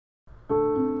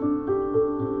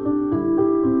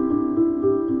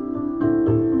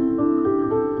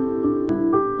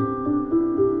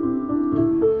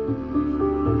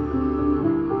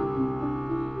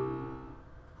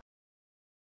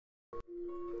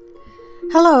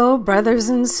Hello, brothers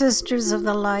and sisters of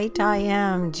the light. I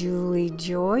am Julie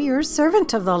Joy, your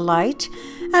servant of the light.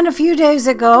 And a few days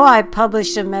ago, I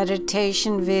published a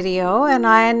meditation video, and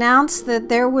I announced that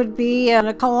there would be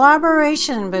a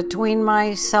collaboration between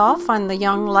myself on the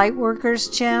Young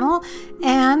Lightworkers channel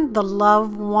and the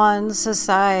Love One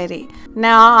Society.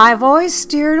 Now, I've always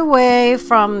steered away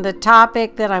from the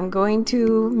topic that I'm going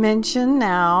to mention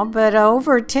now, but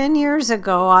over 10 years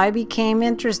ago, I became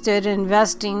interested in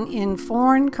investing in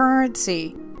foreign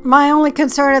currency. My only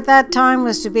concern at that time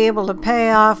was to be able to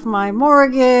pay off my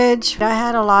mortgage. I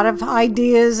had a lot of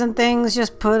ideas and things,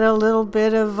 just put a little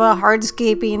bit of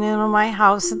hardscaping into my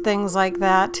house and things like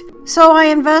that. So I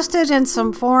invested in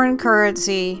some foreign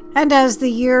currency, and as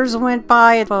the years went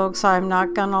by, folks, I'm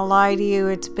not gonna lie to you,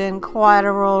 it's been quite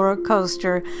a roller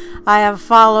coaster. I have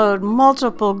followed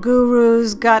multiple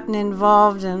gurus, gotten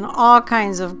involved in all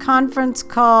kinds of conference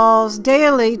calls,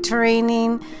 daily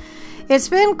training. It's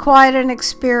been quite an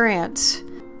experience,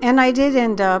 and I did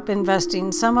end up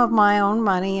investing some of my own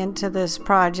money into this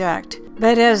project.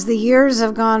 But as the years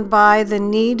have gone by, the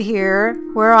need here,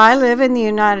 where I live in the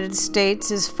United States,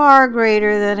 is far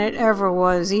greater than it ever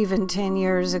was even 10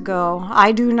 years ago.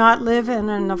 I do not live in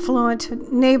an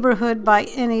affluent neighborhood by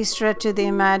any stretch of the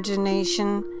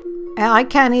imagination. I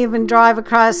can't even drive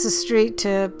across the street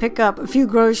to pick up a few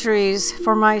groceries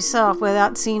for myself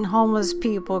without seeing homeless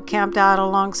people camped out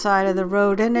alongside of the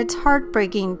road, and it's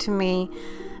heartbreaking to me.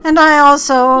 And I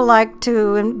also like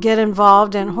to get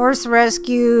involved in horse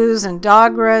rescues and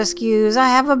dog rescues. I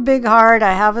have a big heart,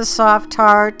 I have a soft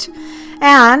heart,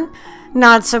 and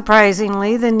not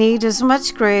surprisingly, the need is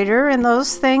much greater in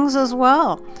those things as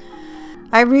well.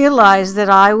 I realized that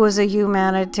I was a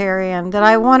humanitarian, that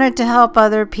I wanted to help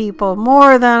other people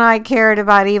more than I cared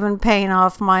about even paying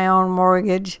off my own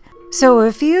mortgage. So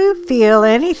if you feel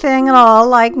anything at all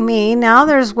like me, now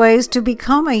there's ways to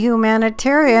become a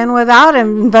humanitarian without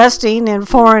investing in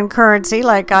foreign currency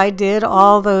like I did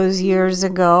all those years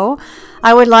ago.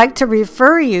 I would like to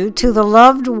refer you to the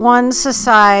Loved One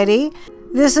Society.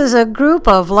 This is a group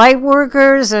of light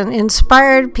workers and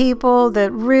inspired people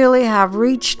that really have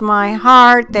reached my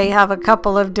heart. They have a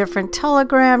couple of different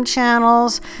Telegram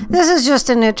channels. This is just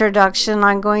an introduction.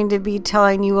 I'm going to be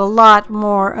telling you a lot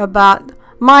more about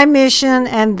my mission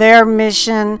and their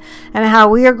mission and how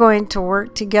we are going to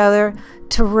work together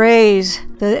to raise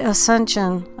the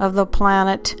ascension of the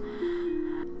planet.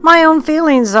 My own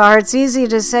feelings are, it's easy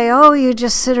to say, oh, you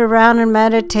just sit around and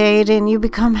meditate and you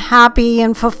become happy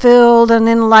and fulfilled and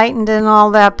enlightened and all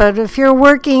that. But if you're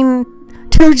working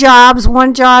 2 jobs,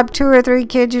 1 job, 2 or 3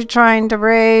 kids you're trying to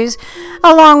raise,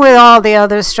 along with all the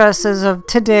other stresses of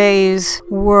today's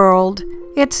world,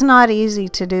 it's not easy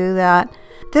to do that.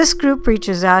 This group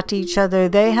reaches out to each other.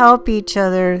 They help each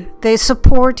other. They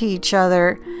support each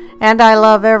other. And I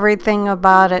love everything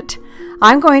about it.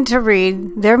 I'm going to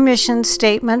read their mission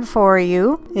statement for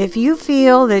you. If you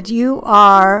feel that you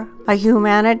are a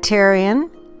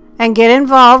humanitarian and get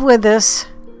involved with this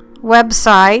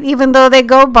website, even though they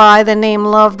go by the name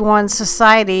Loved One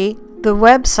Society, the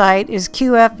website is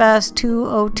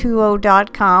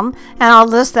qfs2020.com, and I'll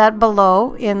list that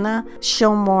below in the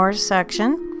Show More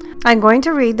section. I'm going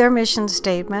to read their mission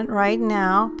statement right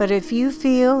now, but if you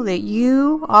feel that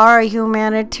you are a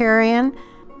humanitarian,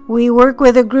 we work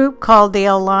with a group called the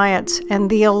Alliance, and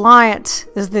the Alliance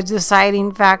is the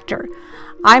deciding factor.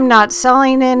 I'm not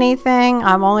selling anything.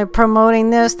 I'm only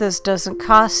promoting this. This doesn't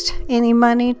cost any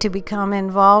money to become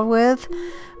involved with.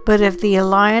 But if the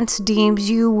Alliance deems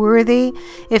you worthy,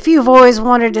 if you've always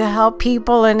wanted to help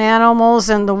people and animals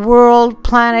and the world,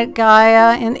 planet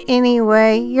Gaia in any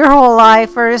way, your whole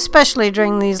life, or especially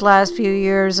during these last few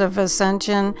years of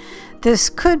ascension, this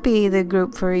could be the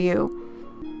group for you.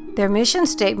 Their mission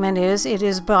statement is, it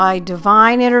is by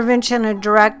divine intervention and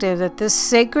directive that this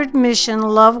sacred mission,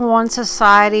 Love One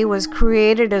Society, was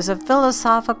created as a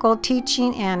philosophical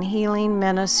teaching and healing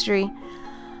ministry.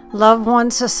 Love One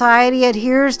Society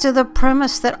adheres to the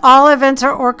premise that all events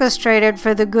are orchestrated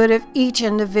for the good of each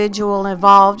individual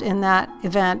involved in that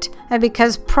event. And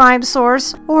because Prime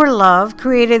Source, or Love,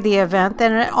 created the event,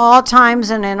 then at all times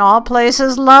and in all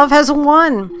places, love has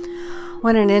won.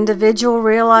 When an individual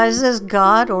realizes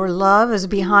God or love is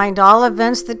behind all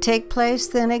events that take place,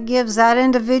 then it gives that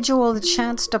individual the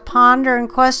chance to ponder and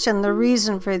question the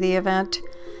reason for the event.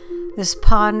 This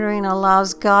pondering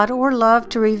allows God or love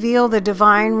to reveal the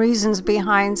divine reasons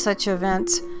behind such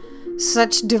events.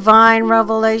 Such divine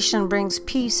revelation brings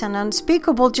peace and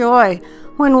unspeakable joy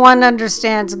when one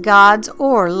understands God's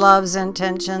or love's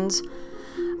intentions.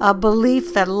 a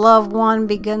belief that Love One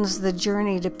begins the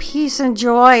journey to peace and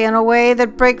joy in a way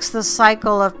that breaks the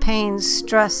cycle of pain,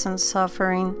 stress, and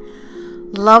suffering.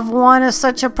 Love One is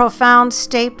such a profound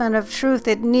statement of truth.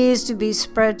 It needs to be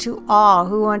spread to all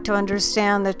who want to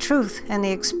understand the truth and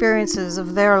the experiences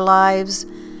of their lives.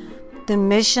 The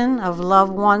mission of Love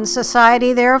One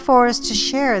Society, therefore, is to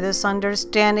share this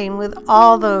understanding with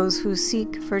all those who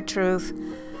seek for truth.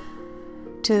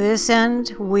 To this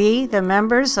end, we, the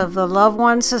members of the Love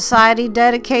One Society,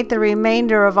 dedicate the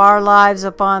remainder of our lives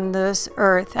upon this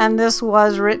earth. And this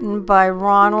was written by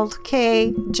Ronald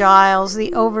K. Giles,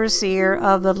 the overseer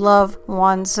of the Love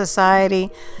One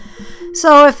Society.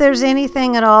 So if there's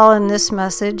anything at all in this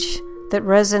message that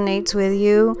resonates with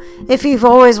you, if you've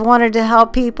always wanted to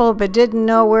help people but didn't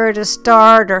know where to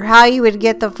start or how you would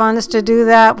get the funds to do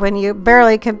that when you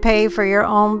barely can pay for your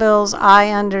own bills,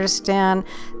 I understand.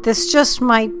 This just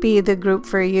might be the group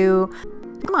for you.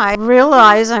 I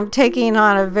realize I'm taking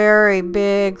on a very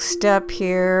big step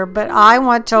here, but I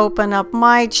want to open up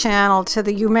my channel to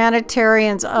the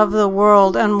humanitarians of the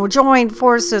world and join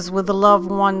forces with the Love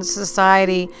One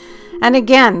Society. And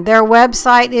again, their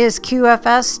website is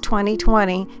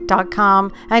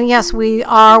qfs2020.com. And yes, we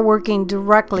are working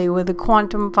directly with the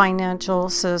quantum financial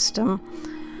system.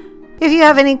 If you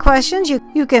have any questions,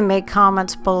 you can make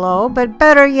comments below. But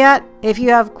better yet, if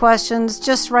you have questions,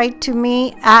 just write to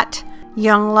me at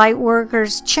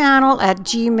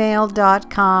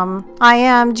younglightworkerschannel@gmail.com. I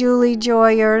am Julie Joy,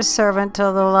 your servant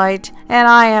of the light, and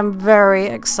I am very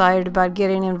excited about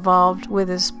getting involved with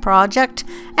this project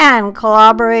and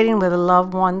collaborating with the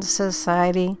Love One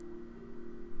Society.